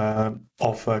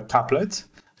caplet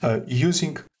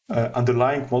using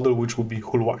underlying model, which will be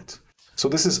Hull-White. So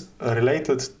this is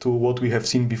related to what we have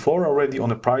seen before already on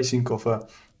the pricing of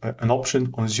an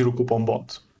option on zero coupon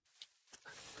bond.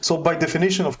 So by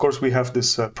definition, of course, we have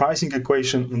this pricing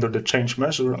equation under the change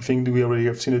measure. I think we already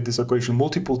have seen this equation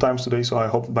multiple times today, so I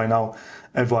hope by now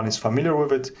everyone is familiar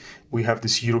with it. We have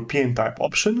this European type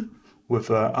option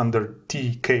with under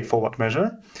TK forward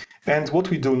measure. And what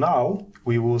we do now,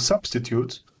 we will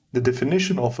substitute the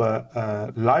definition of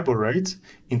a LIBOR rate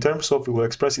in terms of, we will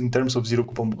express in terms of zero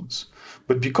coupon bonds.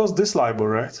 But because this LIBOR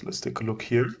rate, let's take a look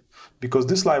here, because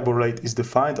this LIBOR rate is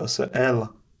defined as a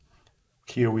L,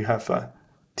 here we have a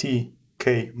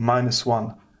TK minus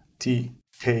 1,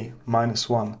 TK minus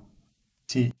 1,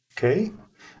 TK.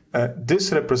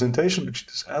 This representation, which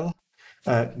is L,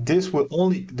 this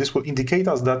will indicate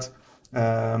us that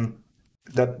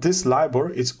that this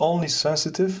LIBOR is only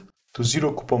sensitive to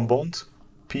zero coupon bond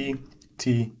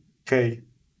PTK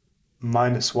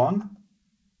minus 1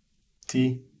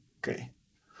 TK.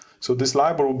 So this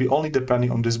LIBOR will be only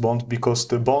depending on this bond, because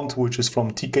the bond which is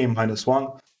from TK minus 1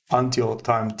 until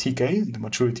time TK, the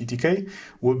maturity TK,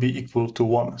 will be equal to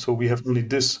 1. So we have only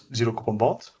this zero coupon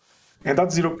bond. And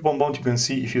that zero coupon bond, you can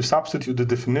see if you substitute the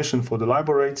definition for the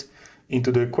LIBOR rate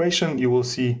into the equation, you will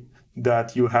see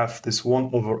that you have this 1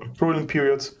 over accruing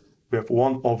period. We have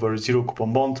 1 over zero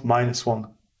coupon bond minus 1.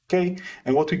 Okay,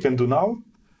 and what we can do now,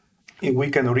 we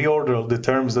can reorder the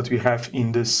terms that we have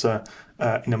in this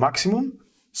in a maximum.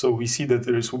 So we see that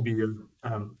there will be,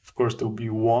 of course, there will be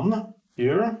 1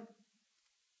 here.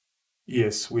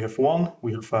 Yes, we have 1.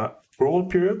 We have a accrual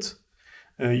period.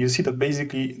 You see that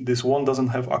basically this 1 doesn't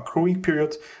have accruing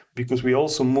period, because we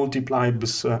also multiply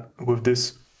this with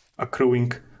this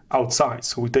accruing outside.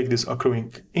 So we take this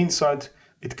accruing inside,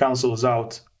 it cancels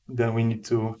out. Then we need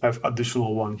to have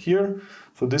additional 1 here.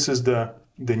 So this is the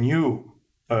new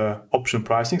option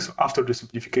pricing. So after the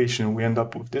simplification, we end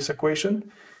up with this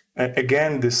equation.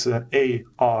 Again, this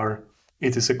AR,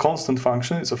 it is a constant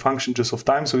function. It's a function just of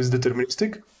time, so it's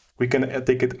deterministic. We can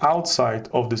take it outside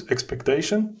of this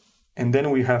expectation. And then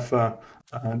we have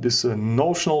this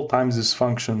notional times this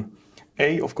function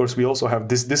A. Of course, we also have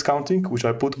this discounting, which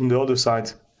I put on the other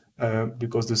side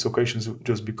because this equation is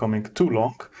just becoming too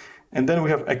long. And then we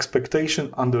have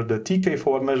expectation under the TK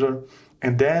forward measure.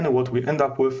 And then what we end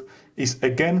up with is,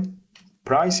 again,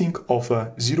 pricing of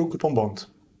a zero coupon bond.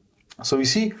 So you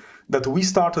see that we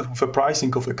started with a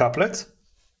pricing of a caplet,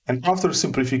 and after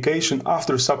simplification,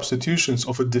 after substitutions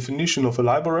of a definition of a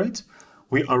LIBOR rate,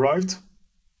 we arrived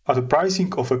at a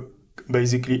pricing of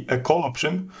basically a call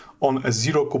option on a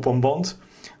zero coupon bond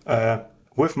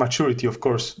with maturity. Of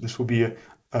course, this will be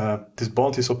this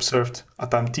bond is observed at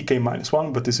time TK minus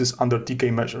 1, but this is under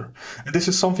TK measure. And this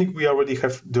is something we already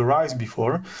have derived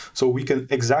before, so we can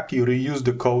exactly reuse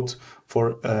the code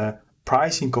for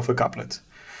pricing of a caplet.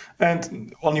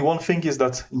 And only one thing is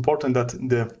that important, that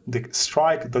the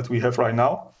strike that we have right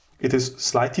now, it is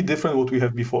slightly different what we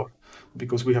have before,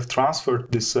 because we have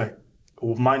transferred this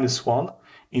minus 1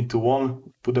 into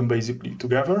 1, put them basically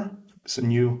together. It's a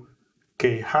new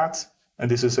K hat,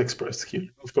 and this is expressed here.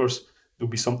 Of course, there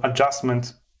will be some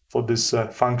adjustment for this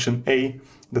function A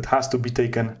that has to be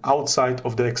taken outside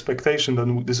of the expectation,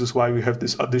 and this is why we have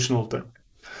this additional term.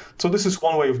 So this is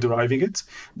one way of deriving it.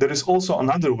 There is also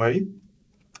another way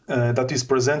that is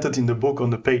presented in the book on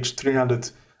the page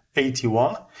 300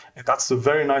 81, and that's a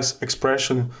very nice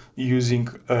expression using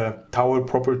Tower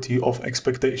property of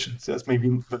expectations. That's maybe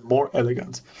even more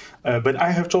elegant. But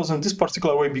I have chosen this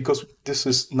particular way because this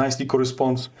is nicely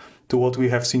corresponds to what we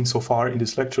have seen so far in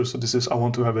this lecture. So this is, I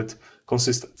want to have it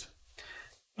consistent.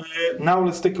 Now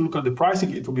let's take a look at the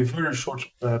pricing. It will be a very short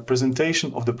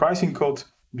presentation of the pricing code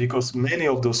because many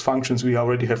of those functions we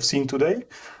already have seen today.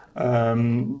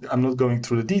 I'm not going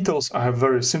through the details. I have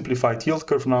very simplified yield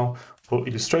curve now for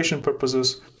illustration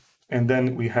purposes. And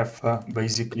then we have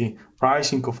basically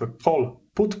pricing of a call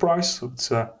put price. So it's,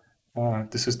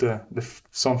 this is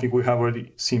something we have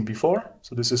already seen before.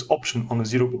 So this is option on a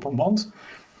zero coupon bond.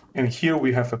 And here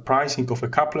we have a pricing of a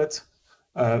couplet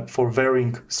for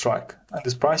varying strike. And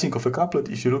this pricing of a couplet,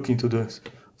 if you look into the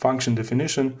function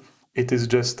definition, it is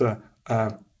just a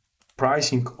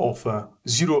pricing of a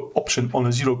zero option on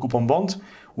a zero coupon bond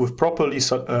with properly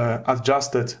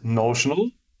adjusted notional,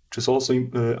 which is also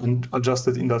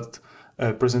adjusted in that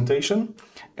presentation,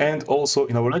 and also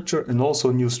in our lecture, and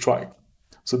also new strike.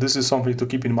 So this is something to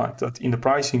keep in mind, that in the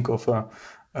pricing of a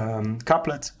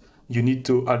couplet, you need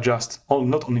to adjust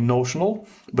not only notional,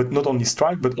 but not only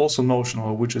strike, but also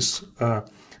notional, which is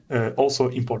also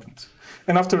important.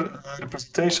 And after the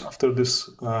presentation, after this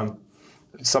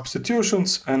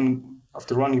substitutions, and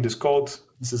after running this code,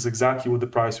 this is exactly what the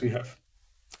price we have.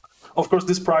 Of course,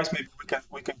 this price, maybe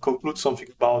we can conclude something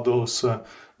about those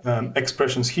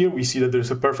expressions here. We see that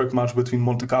there's a perfect match between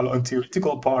Monte Carlo and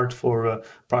theoretical part for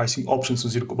pricing options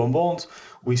on zero coupon bonds.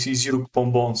 We see zero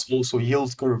coupon bonds also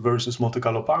yield curve versus Monte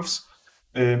Carlo paths.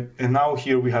 And now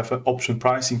here we have an option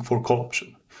pricing for call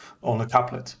option on a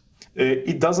couplet.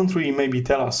 It doesn't really maybe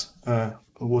tell us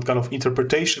what kind of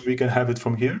interpretation we can have it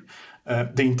from here.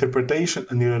 The interpretation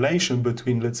and the relation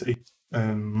between, let's say,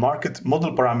 market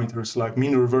model parameters like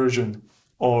mean reversion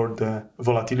or the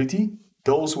volatility,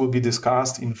 those will be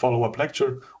discussed in follow-up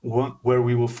lecture where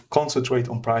we will concentrate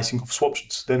on pricing of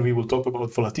swaptions. Then we will talk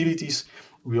about volatilities.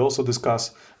 We also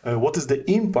discuss what is the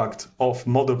impact of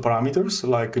model parameters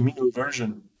like mean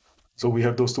reversion. So we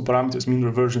have those two parameters, mean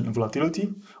reversion and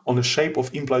volatility, on the shape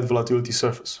of implied volatility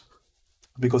surface.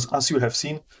 Because as you have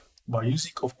seen, by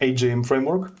using of HJM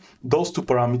Framework, those two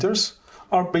parameters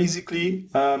are basically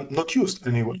not used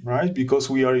anyway, right? Because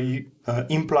we are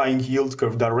implying yield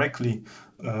curve directly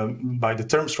by the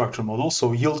term structure model.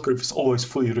 So yield curve is always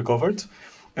fully recovered,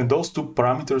 and those two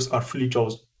parameters are fully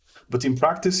chosen. But in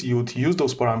practice, you would use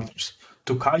those parameters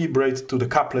to calibrate to the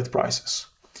couplet prices.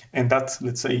 And that's,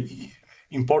 let's say,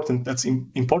 important. That's an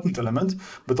important element.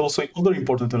 But also another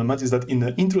important element is that in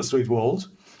the interest rate world,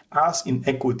 as in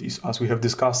equities, as we have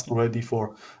discussed already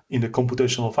in the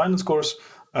computational finance course,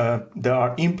 there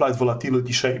are implied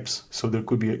volatility shapes. So there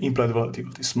could be an implied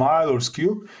volatility smile or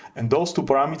skew, and those two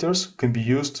parameters can be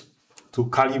used to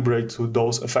calibrate to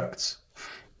those effects.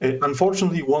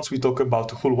 Unfortunately, once we talk about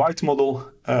the whole white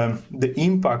model, the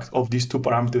impact of these two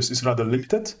parameters is rather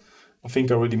limited. I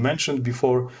think I already mentioned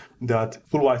before that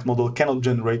full white model cannot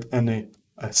generate any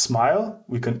smile.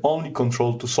 We can only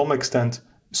control to some extent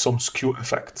some skew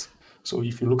effect. So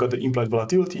if you look at the implied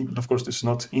volatility, of course this is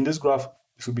not in this graph,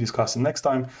 this will be discussed next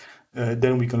time,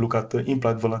 then we can look at the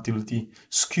implied volatility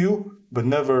skew, but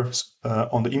never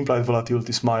on the implied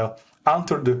volatility smile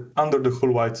under the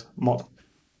whole white model.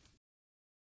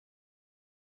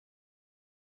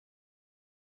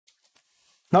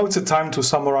 Now it's a time to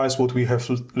summarize what we have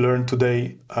learned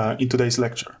today in today's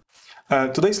lecture.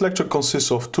 Today's lecture consists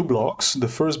of two blocks. The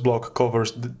first block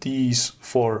covers these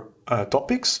four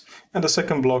topics, and the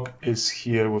second block is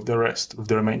here with the rest, with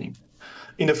the remaining.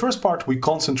 In the first part, we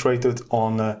concentrated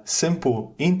on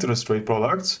simple interest rate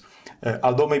products.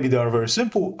 Although maybe they are very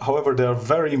simple, however, they are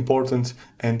very important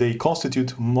and they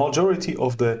constitute majority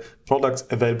of the products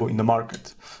available in the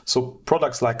market. So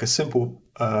products like a simple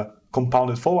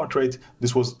compounded forward rate,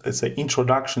 this was, let's say,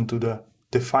 introduction to the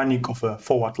defining of a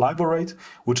forward LIBOR rate,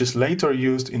 which is later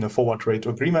used in the forward rate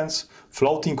agreements,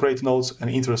 floating rate notes, and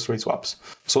interest rate swaps.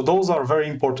 So those are very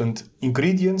important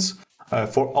ingredients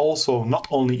for also not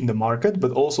only in the market,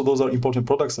 but also those are important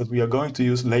products that we are going to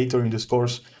use later in this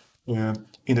course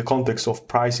in the context of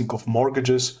pricing of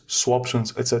mortgages,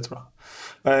 swaptions, etc.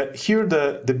 Here,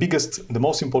 the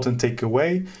most important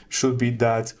takeaway should be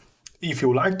that if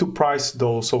you like to price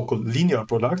those so-called linear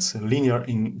products,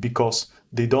 because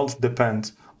they don't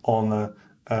depend on,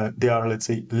 they are, let's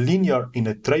say, linear in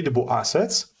a tradable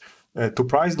assets, to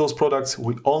price those products,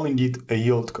 we only need a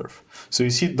yield curve. So you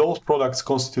see those products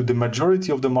constitute the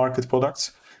majority of the market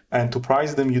products, and to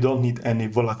price them, you don't need any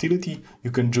volatility. You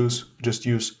can just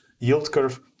use yield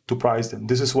curve to price them.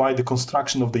 This is why the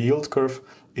construction of the yield curve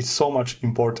is so much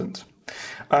important.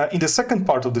 In the second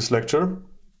part of this lecture,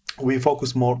 we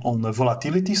focused more on the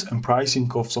volatilities and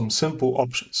pricing of some simple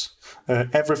options.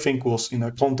 Everything was in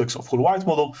a context of whole white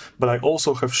model, but I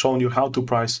also have shown you how to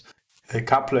price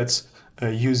caplets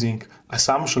using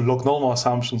log normal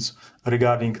assumptions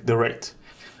regarding the rate.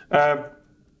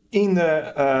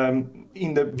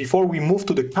 Before we move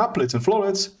to the caplets and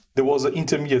floorlets, there was an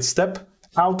intermediate step,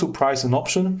 how to price an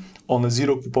option on a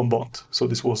zero coupon bond. So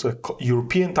this was a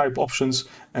European type options,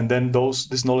 and then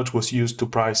this knowledge was used to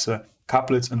price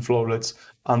caplets and floorlets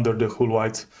under the whole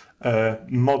white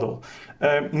model.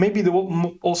 Maybe the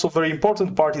also very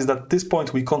important part is that at this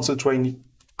point we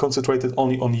concentrated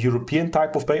only on European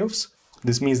type of payoffs.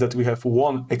 This means that we have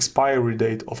one expiry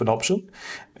date of an option,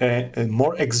 and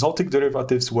more exotic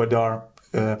derivatives where there are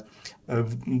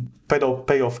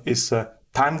payoff is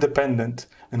time dependent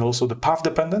and also the path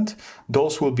dependent.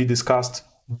 Those will be discussed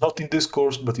not in this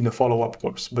course but in a follow-up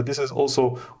course. But this is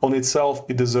also on itself,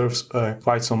 it deserves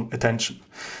quite some attention.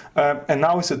 And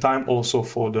now is the time also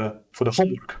for the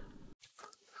homework.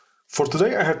 For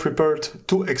today I have prepared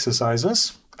 2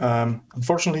 exercises.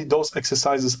 Unfortunately, those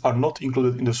exercises are not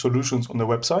included in the solutions on the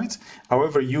website.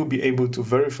 However, you'll be able to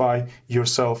verify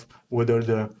yourself whether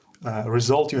the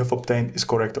result you have obtained is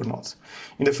correct or not.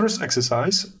 In the first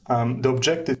exercise, the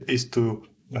objective is to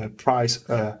price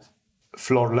a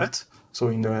floorlet. So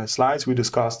in the slides we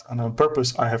discussed, and on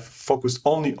purpose I have focused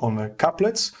only on the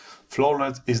caplets.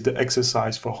 Floorlet is the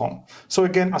exercise for home. So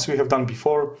again, as we have done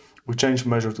before, we change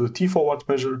measure to the t-forward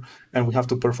measure, and we have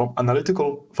to perform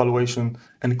analytical valuation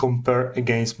and compare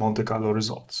against Monte Carlo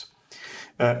results.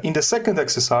 In the second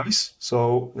exercise,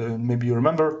 so maybe you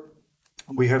remember,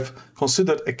 we have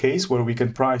considered a case where we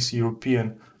can price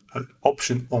European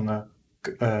option on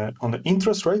the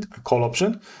interest rate, a call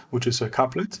option, which is a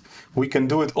caplet. We can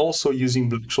do it also using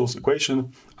Black-Scholes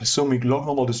equation, assuming log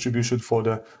normal distribution for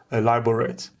the LIBOR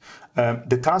rate.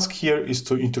 The task here is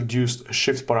to introduce a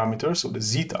shift parameter, so the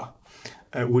zeta,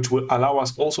 which will allow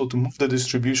us also to move the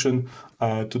distribution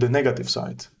to the negative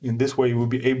side. In this way, we'll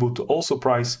be able to also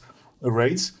price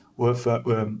rates with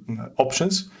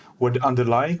options where the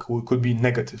underlying could be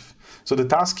negative. So the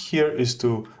task here is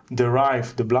to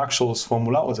derive the Black-Scholes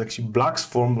formula, or actually Black's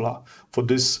formula for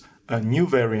this new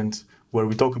variant where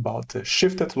we talk about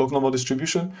shifted log normal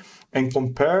distribution, and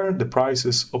compare the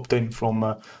prices obtained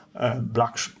from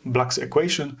Black's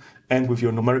equation and with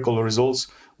your numerical results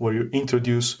where you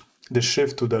introduce the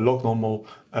shift to the log normal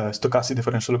stochastic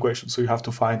differential equation. So you have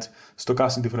to find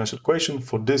stochastic differential equation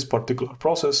for this particular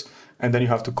process, and then you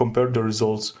have to compare the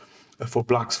results for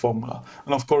Black's formula.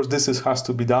 And of course, this has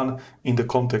to be done in the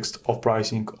context of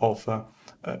pricing of a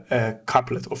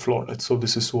caplet or floorlet. So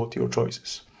this is what your choice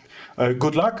is.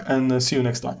 Good luck, and see you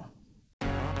next time.